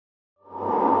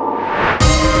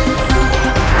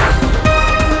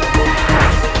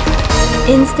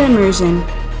Insta Immersion.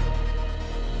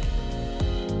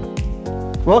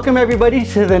 Welcome everybody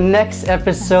to the next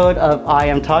episode of I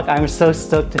Am Talk. I'm so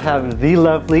stoked to have the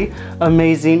lovely,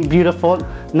 amazing, beautiful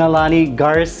Nalani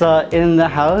Garza in the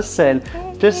house, and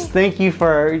just thank you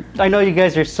for, I know you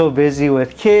guys are so busy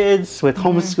with kids, with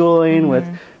homeschooling, with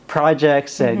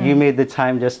projects, and you made the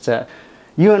time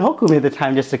you and Hoku made the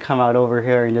time just to come out over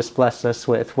here and just bless us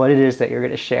with what it is that you're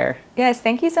going to share. Yes,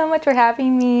 thank you so much for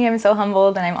having me. I'm so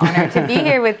humbled and I'm honored to be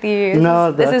here with you.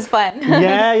 This is fun.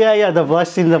 Yeah. The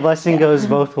blessing goes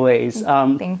both ways.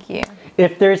 Thank you.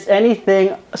 If there's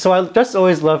anything, so I just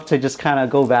always love to just kind of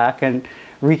go back and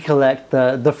recollect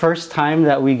the first time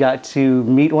that we got to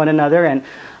meet one another, and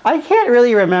I can't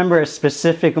really remember a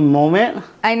specific moment.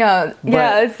 I know.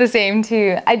 Yeah, it's the same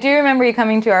too. I do remember you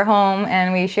coming to our home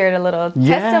and we shared a little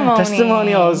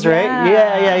testimonials, right?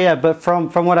 Yeah. But from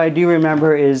what I do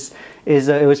remember is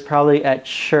it was probably at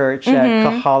church at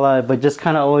Kahala, but just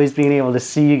kind of always being able to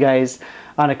see you guys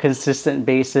on a consistent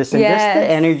basis, and just the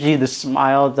energy, the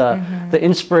smile, the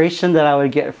inspiration that I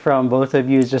would get from both of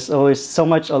you is just always so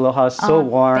much aloha, so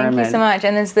warm. Thank you so much,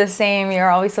 and it's the same.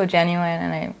 You're always so genuine,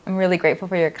 and I'm really grateful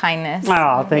for your kindness.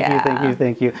 Oh,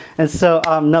 thank you. And so,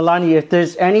 Nalani, if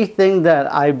there's anything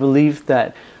that I believe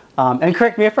that, and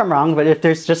correct me if I'm wrong, but if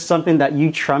there's just something that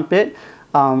you trumpet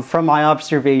from my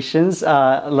observations,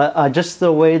 just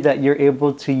the way that you're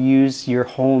able to use your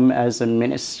home as a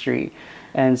ministry.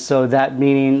 And so that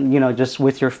meaning, just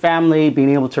with your family,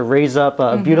 being able to raise up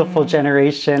a beautiful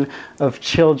generation of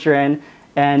children,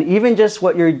 and even just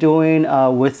what you're doing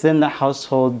within the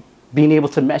household, being able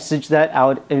to message that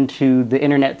out into the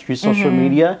internet through social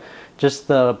media, just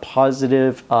the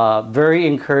positive, very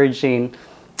encouraging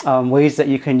ways that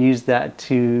you can use that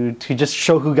to just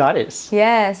show who God is.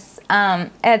 Yes.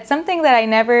 It's something that I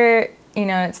never,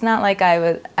 it's not like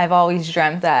I've always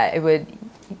dreamt that it would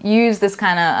use this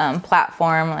kind of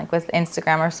platform like with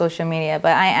Instagram or social media,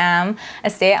 but I am a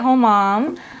stay-at-home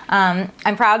mom.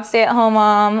 I'm proud stay-at-home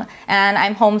mom, and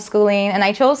I'm homeschooling, and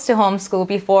I chose to homeschool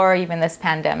before even this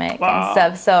pandemic and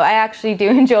stuff, so I actually do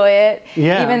enjoy it,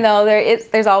 even though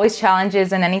there's always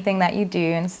challenges in anything that you do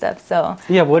and stuff. So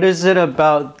what is it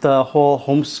about the whole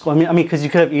homeschool? I mean, because you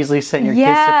could have easily sent your kids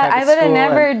to private school. I would have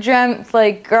never dreamt,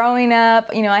 like growing up,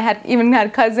 I had even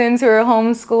had cousins who were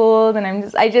homeschooled,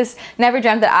 and I just never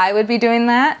dreamt that I would be doing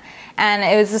that. And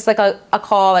it was just like a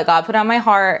call that God put on my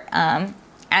heart.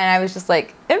 And I was just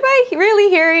like, am I really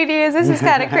hearing you? This is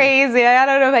kind of crazy. I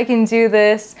don't know if I can do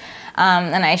this.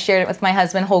 And I shared it with my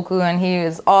husband, Hoku, and he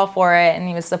was all for it, and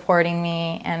he was supporting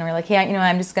me. And we're like, yeah,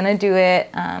 I'm just going to do it.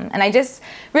 And I just,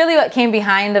 really what came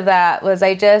behind of that was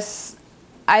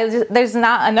there's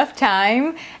not enough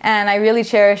time, and I really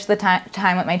cherish the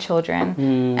time with my children.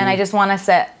 And I just want to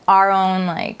set our own,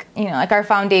 like our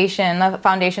foundation, the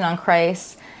foundation on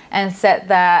Christ, and set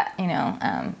that,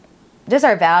 just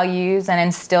our values and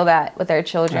instill that with our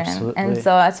children. Absolutely. And so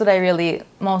that's what I really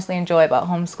mostly enjoy about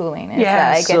homeschooling, is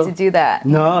that I get to do that.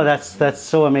 No, that's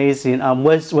so amazing.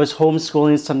 Was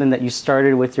homeschooling something that you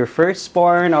started with your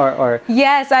firstborn, or?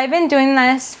 Yes, I've been doing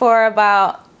this for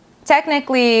about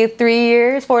technically 3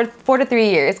 years, 4 to 3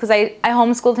 years, because I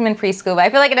homeschooled him in preschool, but I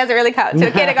feel like it doesn't really count to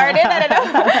a kindergarten. I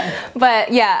don't know.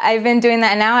 But yeah, I've been doing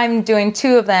that, and now I'm doing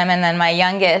 2 of them, and then my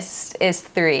youngest is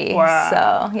 3. Wow.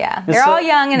 So yeah, they're all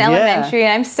young and elementary,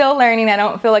 and I'm still learning. I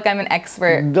don't feel like I'm an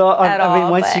expert at all. I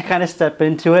mean, once you kind of step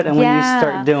into it, and when you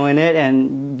start doing it,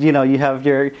 and you have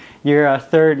your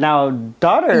third now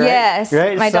daughter, right? Yes,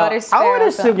 right? My daughter's Sparrow, I would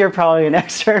assume you're probably an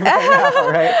expert by now,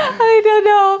 right? I don't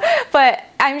know, but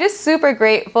I'm just super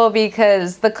grateful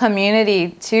because the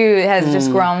community too has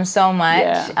just grown so much.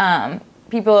 Yeah.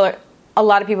 A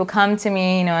lot of people come to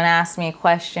me, and ask me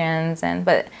questions,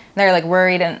 but they're like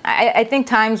worried, and I think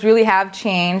times really have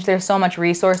changed. There's so much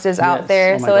resources out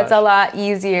there, so it's a lot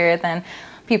easier than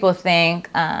people think.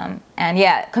 And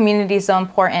community is so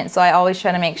important, so I always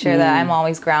try to make sure that I'm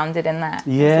always grounded in that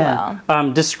as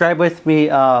well. Describe with me,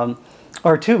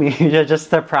 or to me, just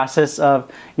the process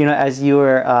of, as you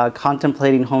were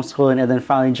contemplating homeschooling and then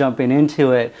finally jumping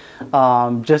into it.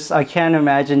 I can't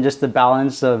imagine just the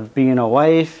balance of being a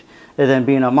wife and then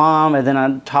being a mom, and then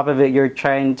on top of it, you're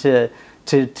trying to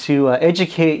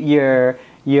educate your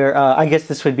I guess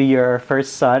this would be your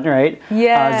first son, right?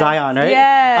 Yeah. Zion, right?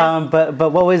 Yes.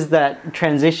 But what was that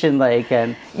transition like?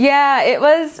 And it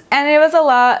was a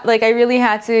lot. Like I really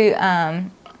had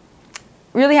to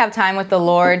really have time with the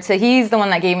Lord. So he's the one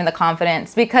that gave me the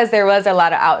confidence, because there was a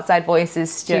lot of outside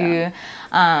voices too.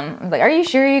 Like, are you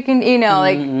sure you can,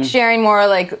 like sharing more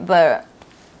like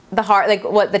the hard, like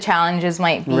what the challenges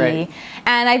might be. Right.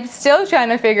 And I'm still trying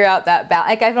to figure out that balance.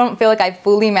 Like I don't feel like I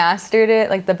fully mastered it,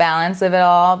 like the balance of it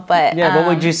all. But yeah, what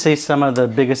would you say some of the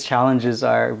biggest challenges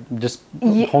are just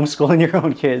homeschooling your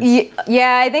own kids?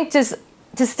 Yeah, I think just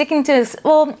sticking to,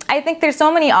 well, I think there's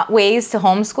so many ways to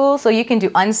homeschool. So you can do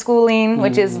unschooling,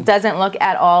 which doesn't look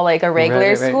at all like a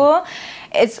regular school.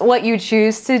 It's what you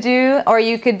choose to do, or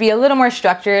you could be a little more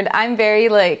structured. I'm very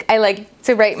like, I like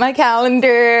to write my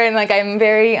calendar, and like I'm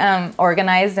very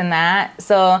organized in that.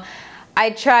 So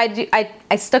I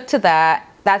stuck to that.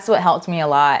 That's what helped me a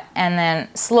lot. And then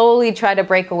slowly try to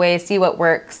break away, see what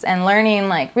works, and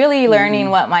really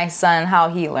learning what my son, how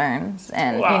he learns.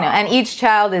 And, and each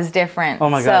child is different.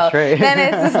 Oh my gosh, right. Then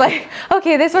it's just like,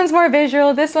 okay, this one's more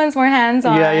visual, this one's more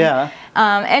hands-on. Yeah.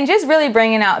 And just really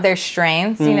bringing out their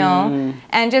strengths,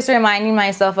 and just reminding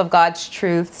myself of God's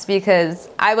truths, because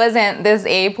I wasn't this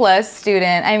A+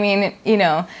 student. I mean,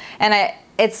 and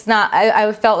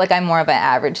I felt like I'm more of an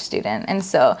average student. And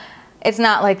so it's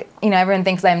not like, everyone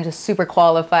thinks I'm just super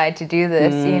qualified to do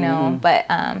this, but,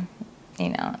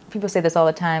 people say this all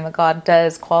the time, but God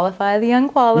does qualify the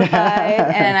unqualified.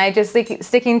 And I just think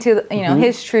sticking to,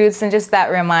 his truths, and just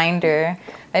that reminder,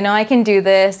 I know I can do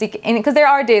this, because there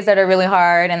are days that are really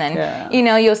hard, and then,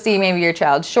 you'll see maybe your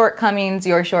child's shortcomings,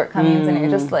 your shortcomings, and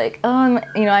you're just like, oh,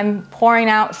 I'm pouring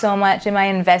out so much, am I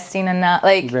investing enough?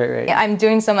 Like, right. I'm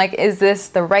doing some, like, is this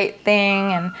the right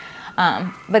thing?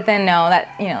 And, but then no,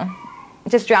 that,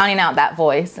 just drowning out that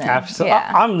voice. And, absolutely.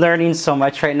 I'm learning so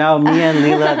much right now. Me and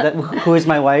Leela, who is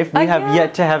my wife, we have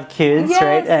yet to have kids,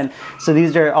 right? And so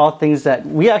these are all things that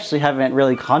we actually haven't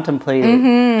really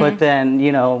contemplated. But then,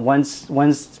 once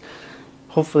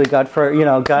hopefully God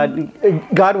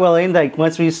willing, like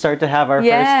once we start to have our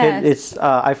first kid, it's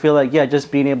I feel like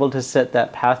just being able to set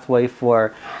that pathway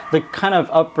for the kind of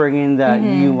upbringing that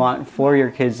you want for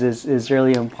your kids is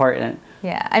really important.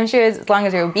 Yeah, I'm sure as long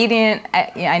as you're obedient,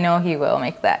 I know he will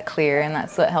make that clear, and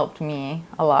that's what helped me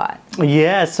a lot.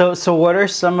 Yeah, so what are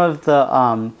some of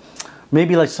the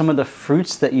maybe like some of the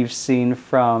fruits that you've seen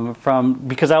from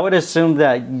because I would assume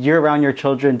that you're around your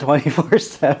children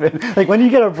 24/7. Like, when do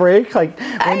you get a break? Like,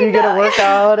 when do you get a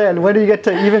workout, and when do you get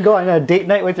to even go on a date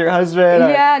night with your husband?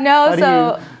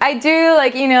 I do,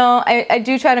 like, I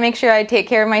do try to make sure I take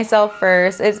care of myself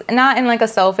first. It's not in like a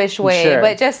selfish way,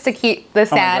 but just to keep the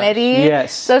sanity.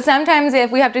 Yes. So sometimes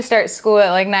if we have to start school at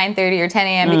like 9:30 or 10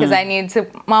 a.m. because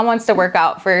Mom wants to work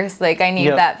out first. Like, I need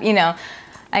that,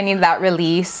 I need that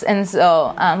release. And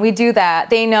so we do that.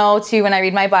 They know too, when I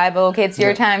read my Bible, okay, it's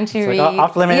your time to read.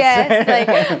 Off limits. Yes, like,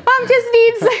 Mom just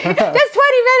needs just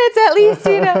 20 minutes at least,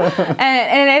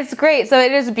 And it's great. So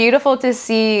it is beautiful to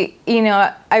see,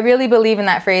 I really believe in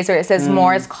that phrase where it says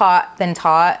more is caught than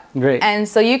taught. Great. And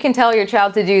so you can tell your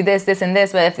child to do this, this, and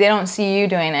this, but if they don't see you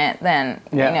doing it, then,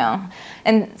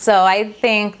 And so I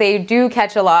think they do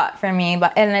catch a lot from me,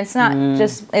 and it's not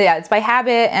just, it's by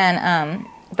habit, and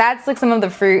that's like some of the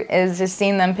fruit is just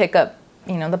seeing them pick up,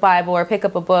 the Bible, or pick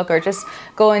up a book, or just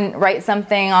go and write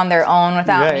something on their own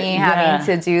without me having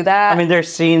to do that. I mean, they're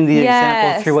seeing the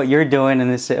example through what you're doing,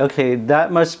 and they say, okay,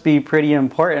 that must be pretty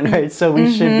important, right? So we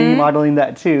should be modeling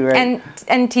that too, right?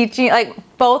 And teaching, like,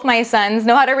 both my sons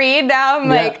know how to read now. I'm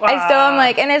like, I still am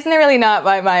like, and it's really not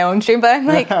by my own stream, but I'm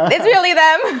like, it's really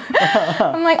them.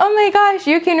 I'm like, oh my gosh,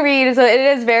 you can read. So it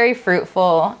is very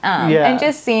fruitful. And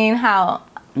just seeing how,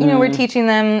 we're teaching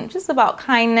them just about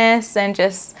kindness, and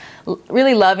just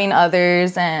really loving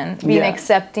others, and being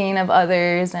accepting of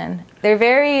others, and they're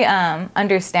very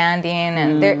understanding,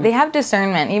 and they have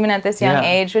discernment even at this young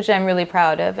age, which I'm really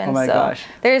proud of. And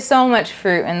there's so much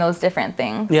fruit in those different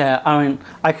things. Yeah, I mean,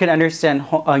 I could understand,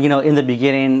 in the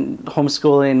beginning,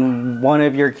 homeschooling one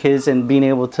of your kids and being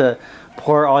able to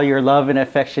pour all your love and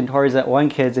affection towards that one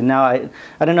kid, and now I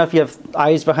don't know if you have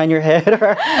eyes behind your head,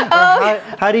 or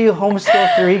how do you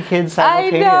homeschool 3 kids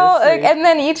simultaneously? I know, and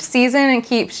then each season it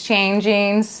keeps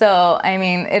changing, so I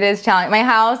mean, it is challenging. My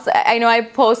house, I know I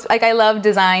post, like, I love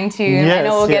design too, and I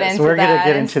know we'll get into we're that. Gonna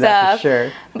get into that for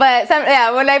sure. But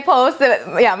when I post it,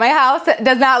 my house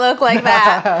does not look like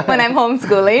that when I'm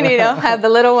homeschooling. Have the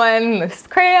little one with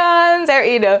crayons,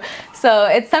 or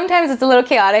so sometimes it's a little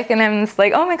chaotic, and I'm just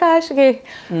like, oh my gosh, okay.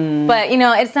 But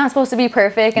it's not supposed to be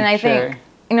perfect, and I think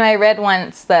I read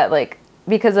once that, like,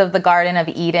 because of the Garden of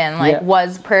Eden,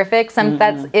 was perfect.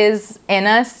 That is in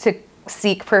us to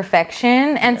seek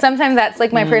perfection, and sometimes that's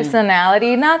like my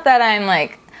personality. Not that I'm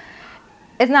like,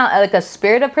 it's not like a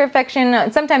spirit of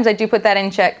perfection. Sometimes I do put that in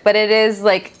check, but it is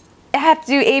like I have to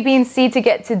do A, B, and C to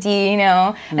get to D,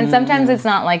 and sometimes it's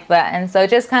not like that. And so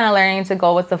just kind of learning to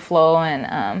go with the flow, and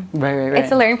right.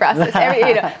 It's a learning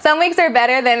process. Some weeks are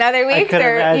better than other weeks,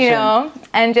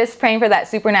 and just praying for that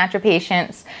supernatural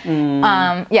patience.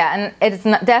 And it's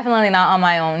definitely not on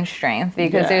my own strength,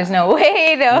 because there's no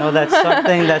way to. No,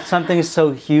 that's something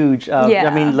so huge. I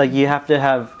mean, like, you have to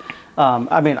have.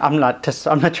 I'm not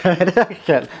trying to. I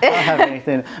don't have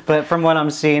anything. But from what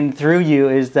I'm seeing through you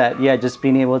is that just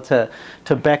being able to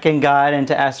beckon God and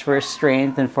to ask for His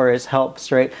strength and for His help.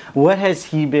 Right? What has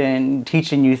He been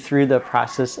teaching you through the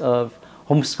process of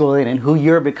homeschooling and who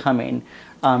you're becoming,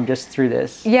 just through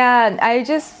this?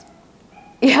 Just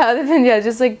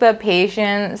like the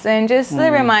patience and just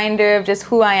the reminder of just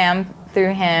who I am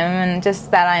through Him, and just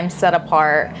that I'm set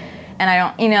apart. And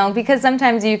I don't, because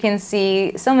sometimes you can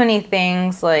see so many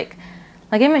things like,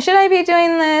 should I be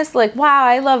doing this? Like, wow,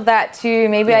 I love that too.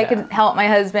 Maybe I could help my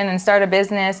husband and start a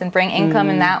business and bring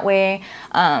income in that way.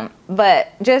 But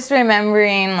just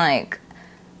remembering like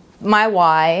my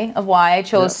why I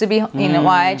chose to be,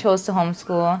 why I chose to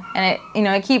homeschool, and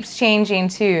it keeps changing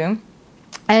too.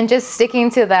 And just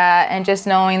sticking to that, and just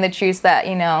knowing the truth that,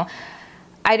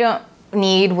 I don't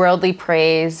need worldly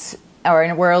praise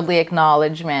or worldly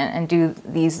acknowledgement and do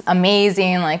these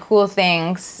amazing, like, cool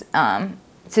things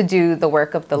to do the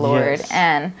work of the Lord. Yes.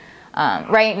 And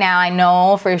right now I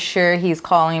know for sure He's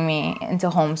calling me into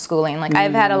homeschooling. Like,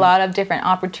 I've had a lot of different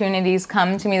opportunities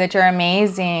come to me that are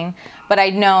amazing, but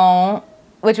I know,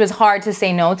 which was hard to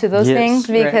say no to those things,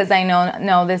 because I know,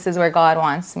 no, this is where God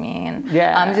wants me. And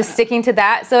I'm just sticking to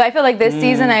that. So I feel like this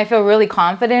season I feel really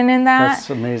confident in that. That's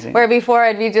amazing. Where before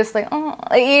I'd be just like,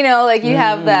 you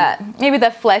have that, maybe the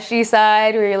fleshy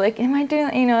side where you're like, am I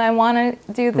doing, I want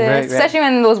to do this. Especially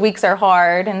when those weeks are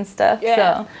hard and stuff.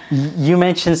 Yeah. So you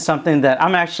mentioned something that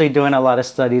I'm actually doing a lot of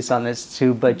studies on this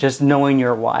too, but just knowing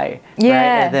your why. Yes.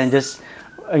 Right? And then just,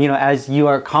 as you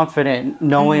are confident,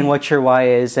 knowing what your why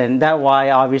is, and that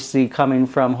why obviously coming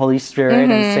from Holy Spirit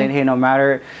and saying, hey, no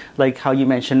matter, like how you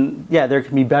mentioned, there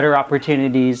can be better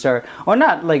opportunities or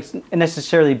not like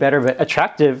necessarily better, but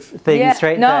attractive things,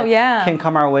 right? That can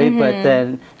come our way, but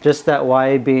then just that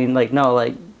why being like, no,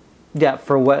 like,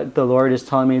 for what the Lord is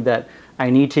telling me that I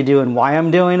need to do and why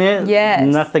I'm doing it. Yes.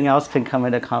 Nothing else can come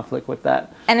into conflict with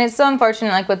that. And it's so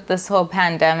unfortunate, like with this whole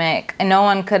pandemic, and no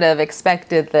one could have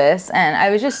expected this. And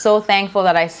I was just so thankful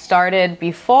that I started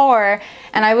before,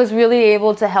 and I was really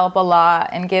able to help a lot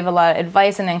and give a lot of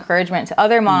advice and encouragement to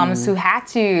other moms who had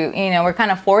to, were kind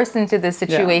of forced into this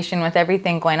situation with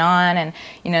everything going on, and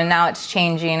now it's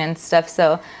changing and stuff.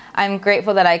 So I'm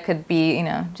grateful that I could be,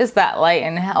 just that light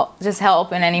and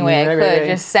help in any way I could,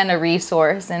 just send a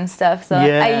resource and stuff. So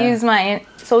I use my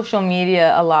social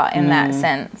media a lot in that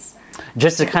sense.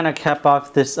 Just to kind of cap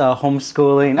off this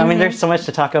homeschooling. I mean, there's so much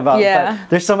to talk about, but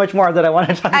there's so much more that I want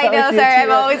to talk about. I know, sorry,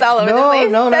 I'm always all over the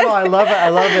place. No, I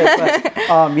love it.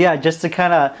 But just to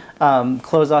kind of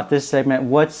close off this segment,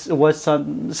 what's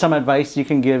some advice you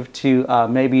can give to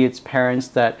maybe it's parents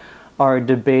that are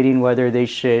debating whether they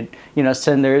should,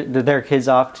 send their kids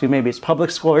off to maybe it's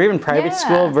public school or even private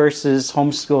school versus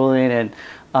homeschooling,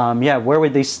 and where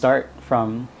would they start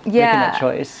from making that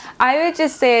choice? I would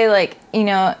just say, like,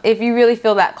 if you really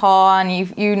feel that call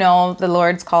and you know the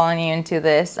Lord's calling you into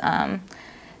this,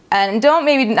 and don't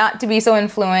maybe not to be so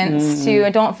influenced to,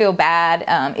 and don't feel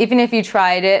bad, even if you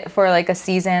tried it for like a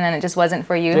season and it just wasn't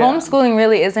for you. Homeschooling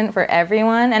really isn't for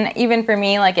everyone, and even for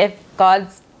me, like, if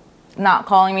God's not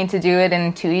calling me to do it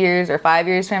in 2 years or 5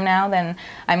 years from now, then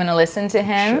I'm going to listen to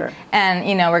Him, and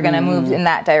we're going to move in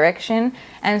that direction.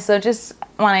 And so just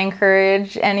want to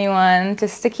encourage anyone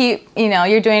just to keep,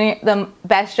 you're doing the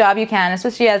best job you can,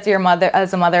 especially as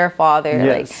a mother or father.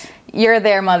 Like, you're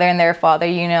their mother and their father,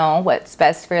 what's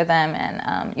best for them,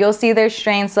 and you'll see their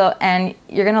strengths, and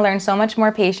you're going to learn so much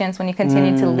more patience when you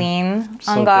continue to lean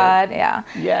on God.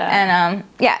 And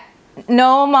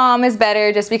no mom is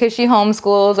better just because she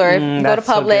homeschools or go to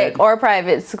public or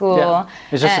private school.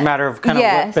 It's just a matter of kind of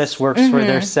what best works for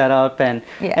their setup and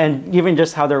even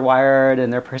just how they're wired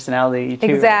and their personality too.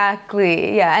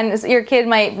 Exactly. And your kid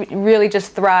might really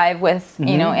just thrive with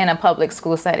in a public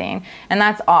school setting, and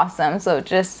that's awesome. So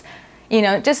just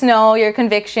know your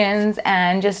convictions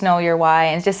and just know your why,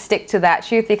 and just stick to that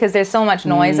truth, because there's so much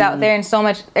noise out there, and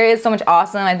there is so much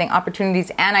awesome, I think, opportunities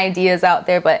and ideas out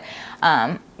there, but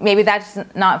maybe that's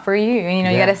not for you. You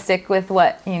got to stick with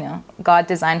what, God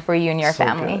designed for you and your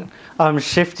family.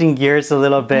 Shifting gears a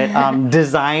little bit,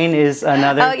 design is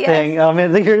another thing. I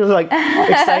think you're like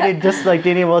excited just like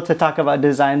being able to talk about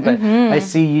design, but I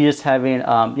see you just having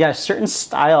a certain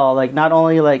style, like not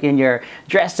only like in your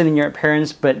dress and in your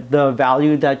appearance, but the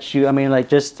value that you,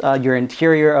 your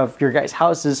interior of your guys'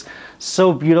 house is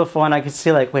so beautiful. And I could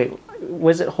see like, wait,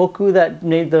 was it Hoku that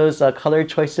made those color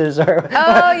choices? Or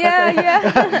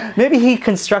yeah. Maybe he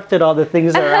constructed all the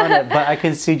things around it, but I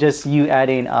can see just you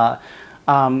adding I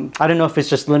don't know if it's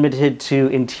just limited to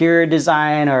interior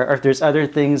design or if there's other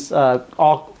things,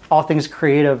 all things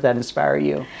creative that inspire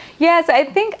you. Yes, I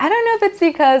don't know if it's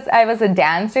because I was a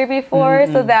dancer before,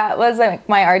 so that was like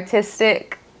my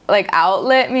artistic like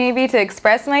outlet maybe to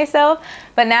express myself.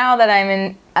 But now that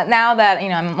I'm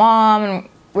a mom and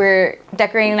we're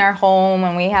decorating our home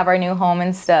and we have our new home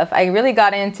and stuff, I really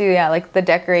got into like the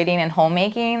decorating and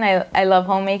homemaking. I love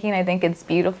homemaking. I think it's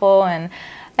beautiful, and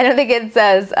I don't think it's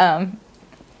as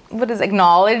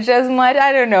acknowledged as much.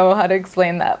 I don't know how to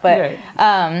explain that, but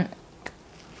I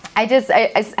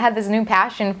had this new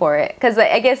passion for it, because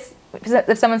I guess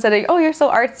if someone said, oh, you're so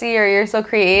artsy or you're so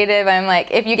creative, I'm like,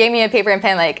 if you gave me a paper and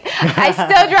pen, like, I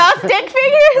still draw stick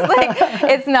figures. Like,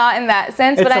 it's not in that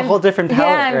sense. It's but a whole different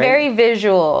palette, I'm very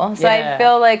visual. So I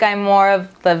feel like I'm more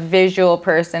of the visual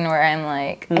person, where I'm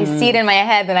like, I see it in my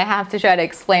head, then I have to try to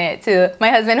explain it to my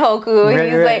husband, Hoku.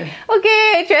 He's like,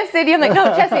 okay, I trusted you. I'm like,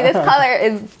 no, trust me, this color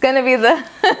is going to be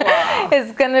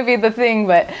it's going to be the thing.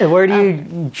 But where do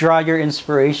you draw your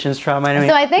inspirations from? So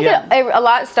I think a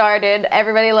lot started,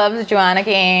 everybody loves Joanna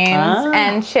Gaines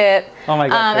and Chip. Oh my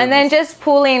God. And then just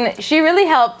pooling, she really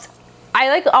helped.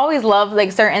 I always love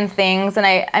like certain things, and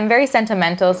I'm very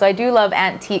sentimental, so I do love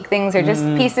antique things or just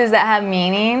pieces that have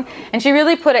meaning. And she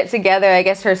really put it together, I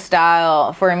guess, her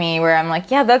style for me, where I'm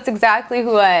like, yeah, that's exactly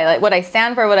who I like, what I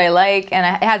stand for, what I like, and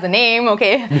it has a name.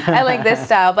 Okay, I like this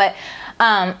style. But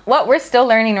what we're still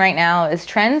learning right now is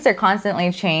trends are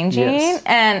constantly changing.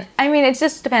 And it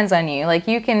just depends on you. Like,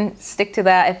 you can stick to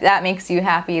that. If that makes you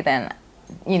happy, then,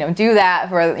 do that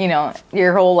for,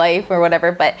 your whole life or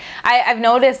whatever. But I've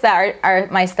noticed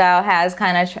that my style has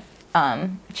kind of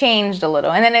changed a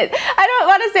little. And then I don't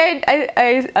want to say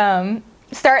I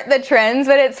start the trends,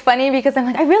 but it's funny because I'm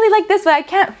like, I really like this, but I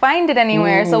can't find it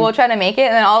anywhere. So we'll try to make it,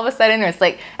 and then all of a sudden it's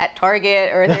like at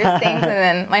Target or there's things, and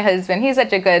then my husband, he's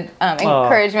such a good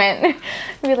encouragement.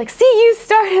 We're like, see, you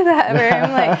started that. Where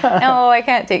I'm like, no, I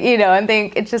can't take, and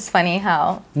think it's just funny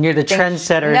how you're the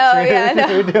trendsetter. No.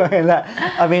 You're doing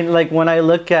that. Like when I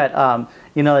look at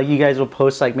like you guys will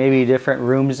post like maybe different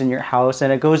rooms in your house,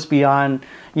 and it goes beyond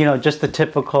just the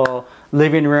typical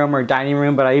living room or dining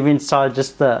room, but I even saw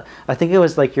just I think it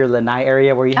was like your lanai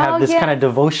area, where you have this kind of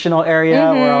devotional area,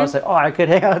 where I was like, oh, I could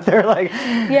hang out there. Like,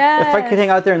 if I could hang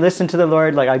out there and listen to the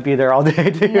Lord, like, I'd be there all day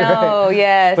too.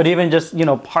 Yes. But even just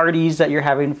parties that you're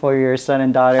having for your son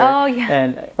and daughter,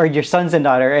 or your sons and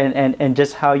daughter, and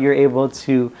just how you're able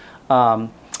to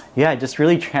just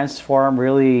really transform,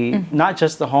 really not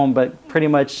just the home, but pretty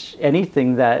much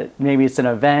anything that maybe it's an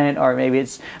event or maybe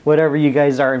it's whatever you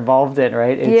guys are involved in,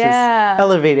 right? It's just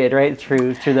elevated, right,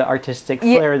 through the artistic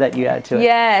flair that you add to it.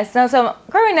 Yes. No, so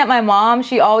growing up, my mom,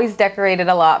 she always decorated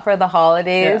a lot for the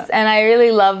holidays, and I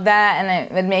really loved that, and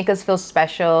it would make us feel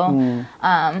special.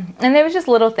 And there was just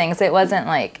little things. It wasn't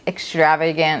like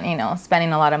extravagant,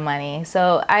 spending a lot of money.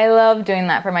 So I love doing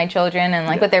that for my children, and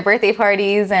like with their birthday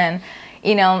parties, and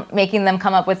making them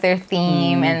come up with their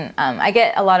theme. And I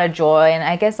get a lot of joy, and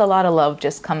I guess a lot of love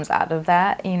just comes out of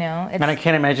that, And I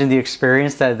can't imagine the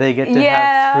experience that they get to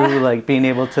have through like being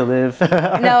able to live.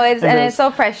 No, it's so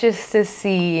precious to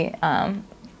see,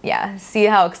 see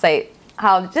how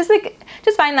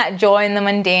just find that joy in the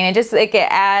mundane. It just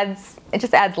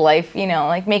adds life,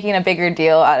 like making a bigger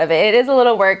deal out of it. It is a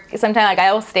little work. Sometimes like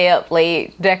I will stay up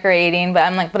late decorating, but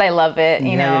I'm like, but I love it,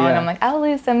 and I'm like, I'll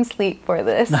lose some sleep for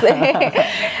this.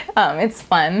 It's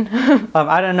fun.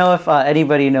 I don't know if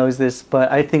anybody knows this, but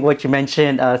I think what you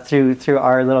mentioned through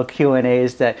our little Q&A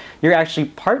is that you're actually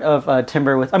part of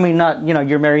Timber with, not,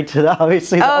 you're married to the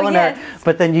owner,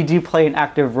 but then you do play an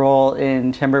active role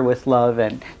in Timber with Love,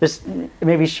 and just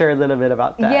maybe share a little bit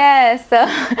about that. Yes, so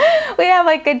we have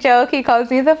like a joke. he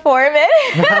calls me the foreman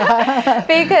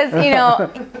because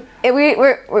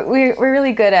we're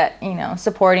really good at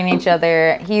supporting each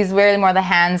other. He's really more the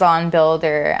hands-on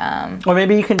builder. Or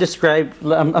maybe you can describe.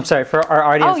 I'm sorry for our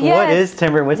audience. What is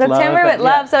Timber with Love? Timber with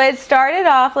Love. So it started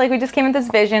off like we just came with this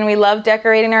vision. We love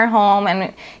decorating our home,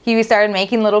 and we started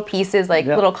making little pieces like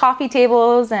little coffee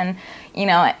tables, and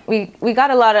we got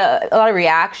a lot of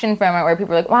reaction from it where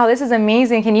people were like, wow, this is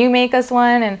amazing. Can you make us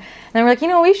one? And then we're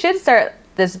like, we should start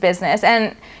this business.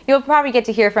 And you'll probably get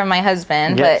to hear from my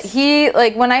husband, but he,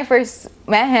 like, when I first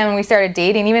met him and we started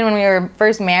dating, even when we were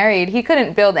first married, he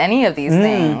couldn't build any of these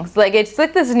things. Like, it's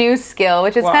like this new skill,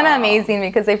 which is kind of amazing,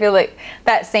 because I feel like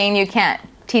that saying you can't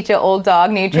teach an old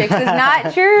dog new tricks is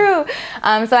not true.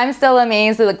 So I'm still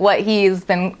amazed at like what he's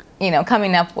been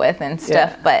coming up with and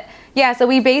stuff. But yeah, so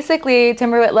we basically,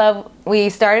 Timber with Love, we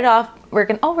started off we're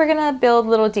gonna build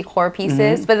little decor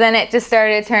pieces, but then it just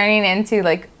started turning into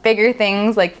like bigger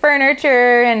things like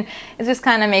furniture, and it's just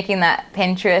kind of making that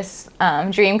Pinterest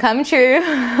dream come true.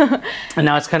 And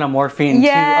now it's kind of morphing to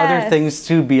other things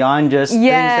too, beyond just things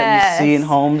that you see in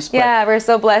homes. But yeah, we're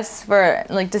so blessed for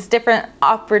like just different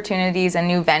opportunities and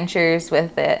new ventures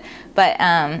with it. But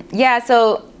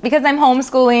so because I'm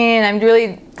homeschooling, I'm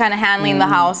really kind of handling the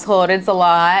household. It's a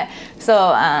lot. So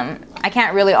I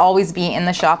can't really always be in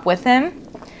the shop with him.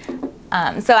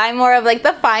 So I'm more of like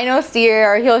the final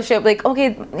steer, or he'll show up like, okay,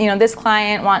 this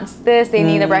client wants this. They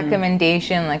need a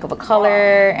recommendation like of a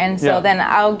color. And so then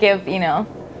I'll give,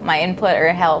 my input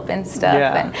or help and stuff.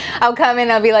 And I'll come in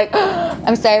and I'll be like, oh,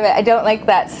 I'm sorry, but I don't like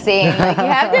that stain. Like, you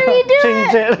have to redo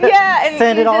Change it. Yeah, and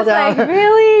sand it all down. Like,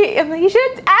 really? I'm like, you should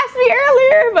have asked me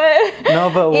earlier, but no,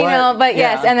 but what?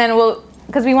 Yes, and then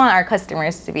because we want our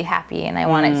customers to be happy, and I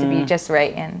want it to be just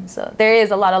right. And so there is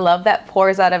a lot of love that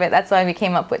pours out of it. That's why we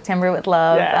came up with Timber with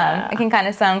Love. It can kind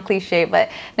of sound cliche,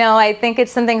 but no, I think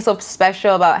it's something so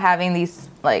special about having these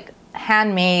like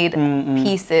handmade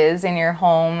pieces in your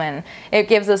home, and it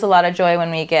gives us a lot of joy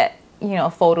when we get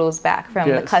photos back from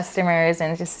the customers,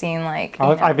 and just seeing like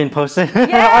I've been posting.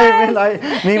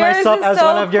 Yes! Me myself as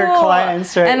one of your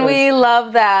clients, right? And we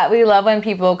love that. We love when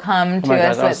people come to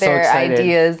us with their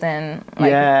ideas and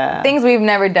like things we've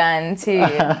never done too,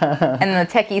 and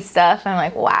the techie stuff. I'm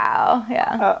like, wow,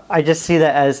 I just see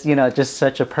that as just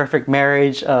such a perfect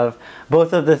marriage of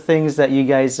both of the things that you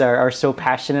guys are so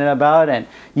passionate about, and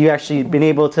you actually been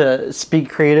able to speak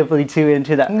creatively too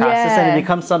into that process, and it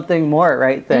becomes something more,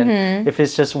 right, than if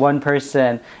it's just one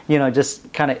person,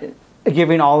 just kind of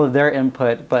giving all of their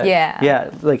input. But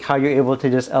like how you're able to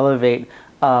just elevate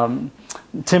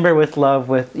Timber with Love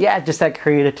with just that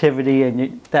creativity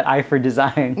and that eye for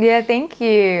design. Yeah, thank you.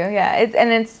 Yeah,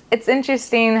 it's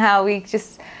interesting how we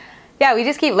just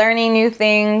keep learning new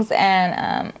things,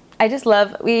 and I just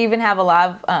love, we even have a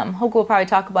lot of, Hoku will probably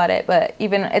talk about it, but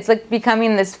even it's like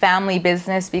becoming this family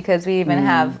business, because we even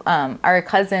have our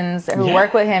cousins who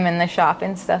work with him in the shop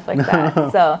and stuff like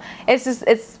that. So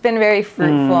it's been very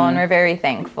fruitful, and we're very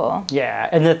thankful. Yeah,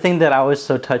 and the thing that I was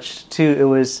so touched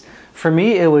too, for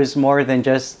me, it was more than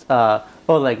just,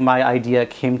 like my idea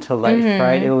came to life,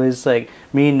 right? It was like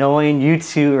me knowing you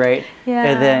two, right? Yeah.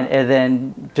 And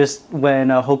then just when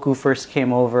Hoku first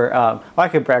came over, I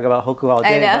could brag about Hoku all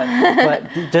day,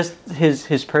 but just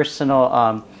his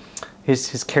personal,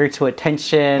 his care to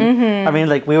attention. I mean,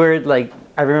 like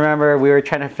I remember we were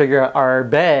trying to figure out our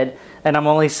bed, and I'm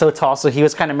only so tall, so he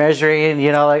was kind of measuring,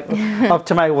 like up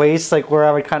to my waist, like where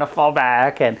I would kind of fall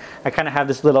back, and I kind of have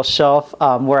this little shelf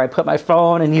where I put my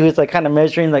phone, and he was like kind of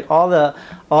measuring like all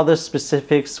the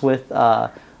specifics with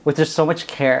just so much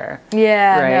care.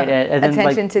 Yeah, right. And then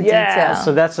attention to detail.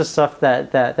 So that's the stuff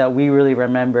that we really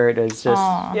remembered is just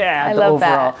I love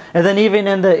overall. that. And then even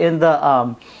in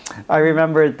the I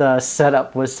remember the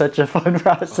setup was such a fun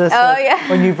process.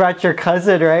 When you brought your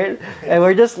cousin, right? And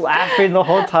we're just laughing the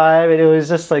whole time, and it was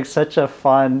just like such a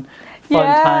fun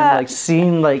time, like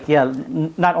seeing like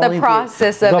not only the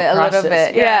process of it a little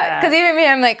bit. Because even me,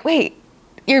 I'm like, wait,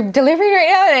 you're delivering right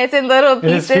now, and it's in little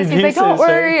pieces. He's like, don't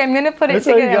worry, I'm gonna put it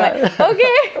together. I'm like,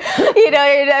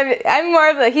 okay. I'm more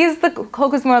of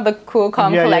Hoku's more of the cool,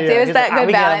 calm, collected. It's that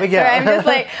good balance. Where I'm just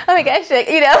like, oh my gosh,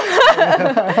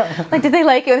 like, did they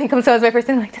like it? When he comes home as my first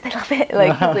thing, like, did they love it?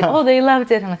 Like, he's like, oh, they loved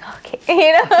it. I'm like,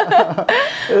 okay,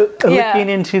 Looking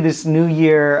into this new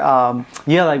year,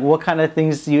 like what kind of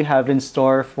things do you have in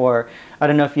store for? I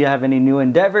don't know if you have any new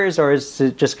endeavors, or is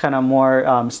it just kind of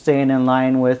more staying in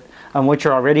line with what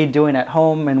you're already doing at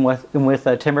home and with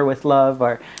Timber with Love,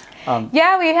 or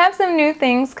we have some new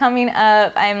things coming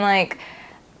up.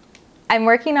 I'm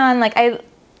working on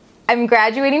I'm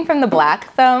graduating from the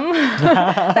black thumb.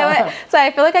 So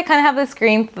I feel like I kind of have this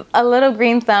a little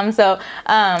green thumb. So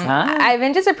I've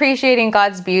been just appreciating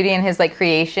God's beauty and his like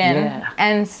creation. Yeah.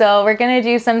 And so we're going to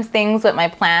do some things with my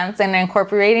plants and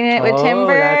incorporating it with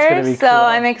timber. That's gonna be cool.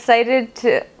 I'm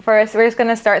excited we're just going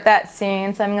to start that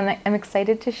soon. So I'm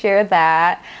excited to share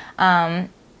that. And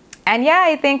yeah,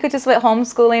 I think just with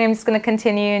homeschooling, I'm just going to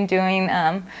continue and doing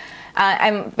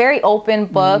I'm very open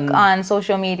book on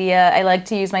social media. I like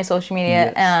to use my social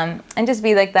media and just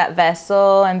be like that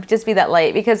vessel and just be that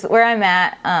light, because where I'm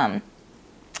at,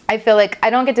 I feel like I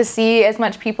don't get to see as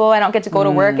much people. I don't get to go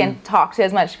to work and talk to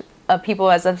as much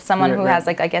people as of someone who has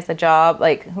like, I guess, a job,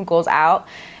 like who goes out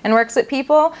and works with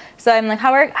people. So I'm like,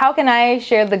 how can I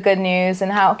share the good news, and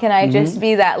how can I just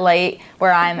be that light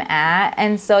where I'm at?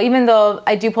 And so even though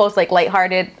I do post like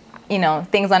lighthearted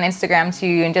things on Instagram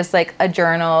too, and just like a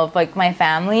journal of like my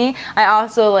family, I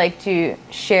also like to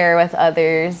share with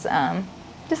others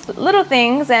just little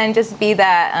things and just be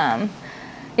that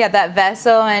that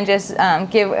vessel, and just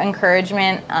give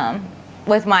encouragement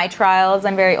with my trials.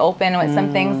 I'm very open with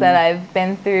some things that I've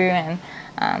been through, and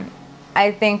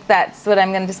I think that's what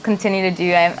I'm going to just continue to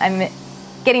do. I'm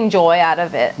getting joy out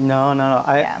of it. No.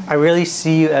 I really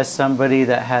see you as somebody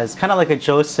that has kind of like a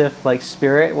Joseph like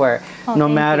spirit, where no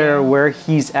matter where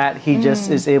he's at, he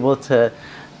just is able to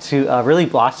really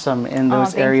blossom in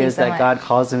those areas that God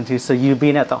calls him to. So you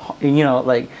being at the,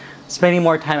 like spending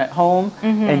more time at home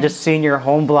and just seeing your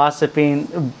home blossoming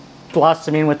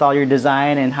with all your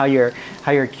design, and how your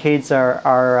kids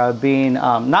are being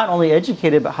not only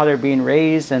educated, but how they're being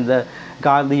raised, and the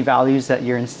godly values that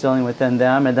you're instilling within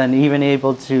them, and then even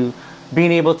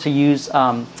being able to use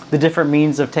the different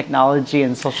means of technology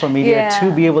and social media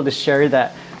to be able to share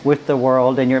that with the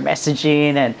world, and your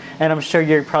messaging, and I'm sure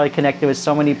you're probably connected with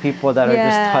so many people that are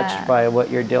just touched by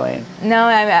what you're doing. No,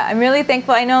 I'm really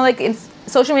thankful. I know like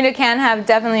social media can have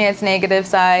definitely its negative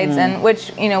sides, and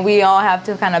which we all have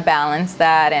to kind of balance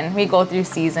that, and we go through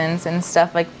seasons and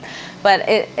stuff like. But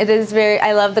it is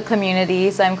I love the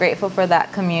community, so I'm grateful for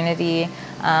that community,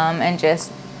 and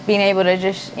just being able to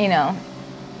just,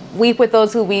 weep with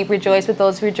those who weep, rejoice with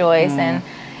those who rejoice. And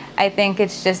I think it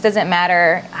just doesn't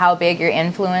matter how big your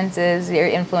influence is. Your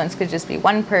influence could just be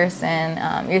one person.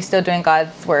 You're still doing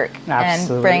God's work and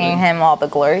bringing him all the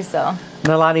glory. So,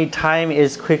 Nalani, time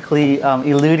is quickly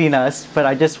eluding us, but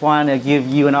I just want to give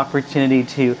you an opportunity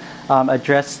to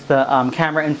address the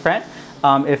camera in front.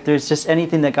 If there's just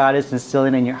anything that God is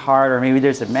instilling in your heart, or maybe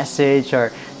there's a message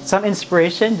or some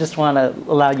inspiration, just want to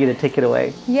allow you to take it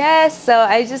away. Yes, so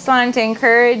I just wanted to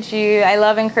encourage you. I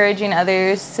love encouraging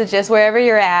others to just wherever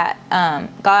you're at,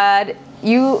 God,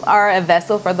 you are a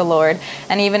vessel for the Lord.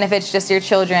 And even if it's just your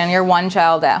children, you're one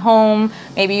child at home,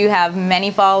 maybe you have many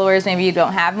followers, maybe you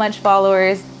don't have much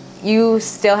followers, you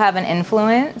still have an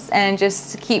influence, and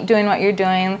just keep doing what you're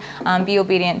doing. Be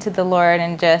obedient to the Lord,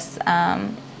 and just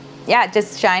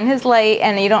just shine his light.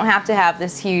 And you don't have to have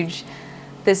this huge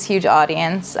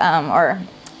audience, or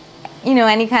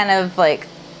any kind of like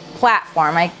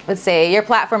platform. I would say your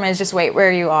platform is just right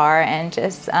where you are, and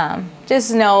just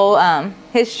know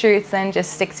his truths, and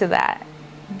just stick to that.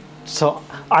 So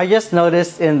I just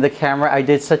noticed in the camera I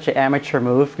did such an amateur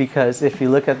move, because if you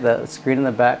look at the screen in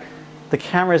the back, the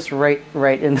camera's right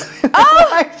in the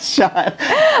right shot.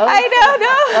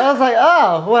 I was like,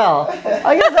 oh, well,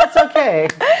 I guess that's okay.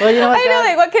 Well, you know what? I know,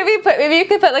 like, what could we put? Maybe you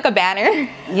could put like a banner.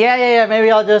 Yeah.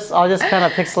 Maybe I'll just kind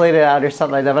of pixelate it out or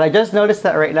something like that. But I just noticed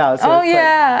that right now. So it's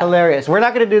like hilarious. We're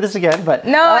not going to do this again, but.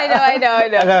 No, I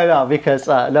know. No, because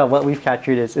what we've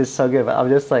captured is so good. But I'm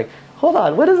just like, hold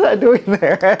on, what is that doing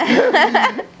there?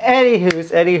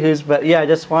 Anywho's, but yeah, I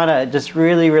just want to just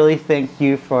really thank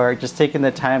you for just taking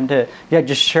the time to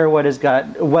just share what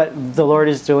the Lord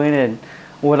is doing, and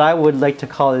what I would like to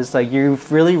call is like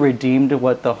you've really redeemed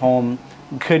what the home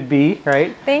could be,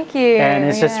 right? Thank you. And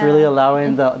it's just really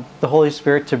allowing the Holy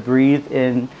Spirit to breathe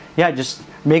in, just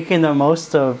making the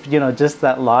most of just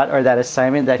that lot or that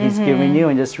assignment that He's given you,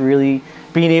 and just really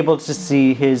being able to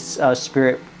see His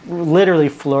Spirit literally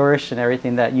flourish in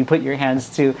everything that you put your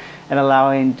hands to, and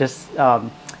allowing just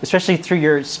especially through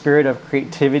your spirit of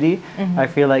creativity, I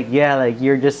feel like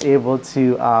you're just able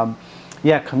to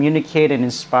communicate and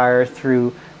inspire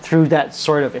through that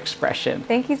sort of expression.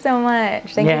 Thank you so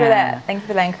much. Thank you for that. Thank you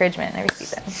for that encouragement. I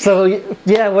received that. So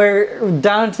we're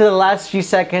down to the last few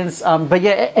seconds, but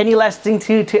any last thing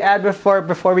to add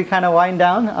before we kind of wind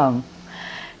down?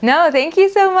 No, thank you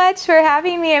so much for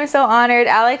having me. I'm so honored.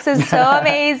 Alex is so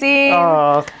amazing.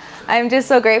 Oh, I'm just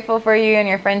so grateful for you and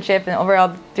your friendship and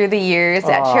overall through the years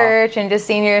at church and just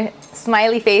seeing your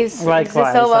smiley face. Likewise. It's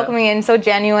just so welcoming and so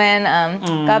genuine.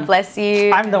 God bless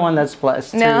you. I'm the one that's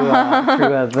blessed through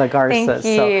the Garza. Thank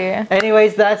you. So,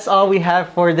 anyways, that's all we have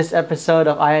for this episode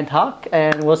of I Am Talk,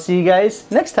 and we'll see you guys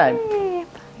next time.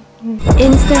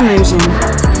 Inspiration.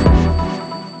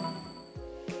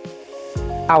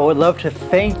 I would love to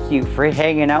thank you for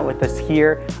hanging out with us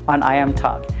here on I Am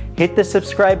Talk. Hit the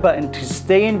subscribe button to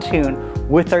stay in tune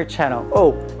with our channel.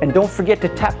 Oh, and don't forget to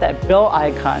tap that bell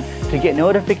icon to get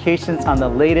notifications on the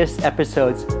latest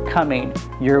episodes coming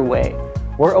your way.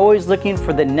 We're always looking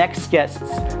for the next guests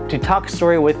to talk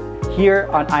story with here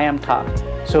on I Am Talk.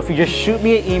 So if you just shoot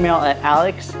me an email at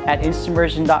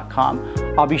alex@instimmersion.com,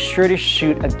 I'll be sure to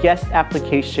shoot a guest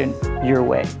application your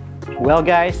way. Well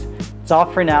guys, it's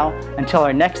all for now. Until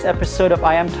our next episode of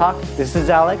I Am Talk, this is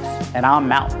Alex, and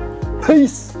I'm out.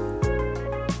 Peace!